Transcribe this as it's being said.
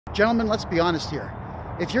Gentlemen, let's be honest here.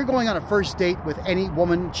 If you're going on a first date with any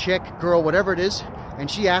woman, chick, girl, whatever it is,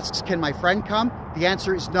 and she asks, can my friend come? The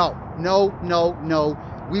answer is no. No, no, no.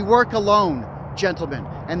 We work alone, gentlemen.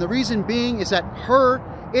 And the reason being is that her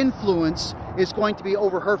influence is going to be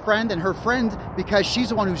over her friend, and her friend, because she's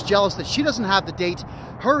the one who's jealous that she doesn't have the date,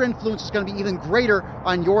 her influence is going to be even greater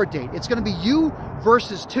on your date. It's going to be you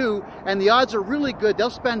versus two, and the odds are really good they'll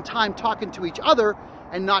spend time talking to each other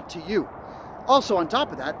and not to you. Also, on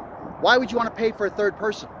top of that, why would you want to pay for a third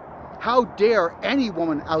person? How dare any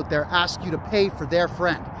woman out there ask you to pay for their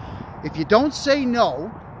friend? If you don't say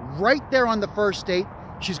no, right there on the first date,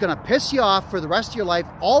 she's going to piss you off for the rest of your life,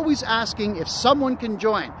 always asking if someone can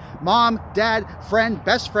join. Mom, dad, friend,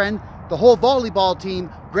 best friend, the whole volleyball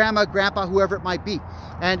team, grandma, grandpa, whoever it might be.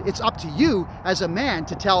 And it's up to you as a man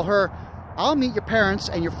to tell her, I'll meet your parents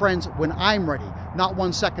and your friends when I'm ready, not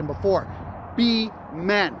 1 second before. Be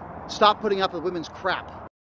men. Stop putting up with women's crap.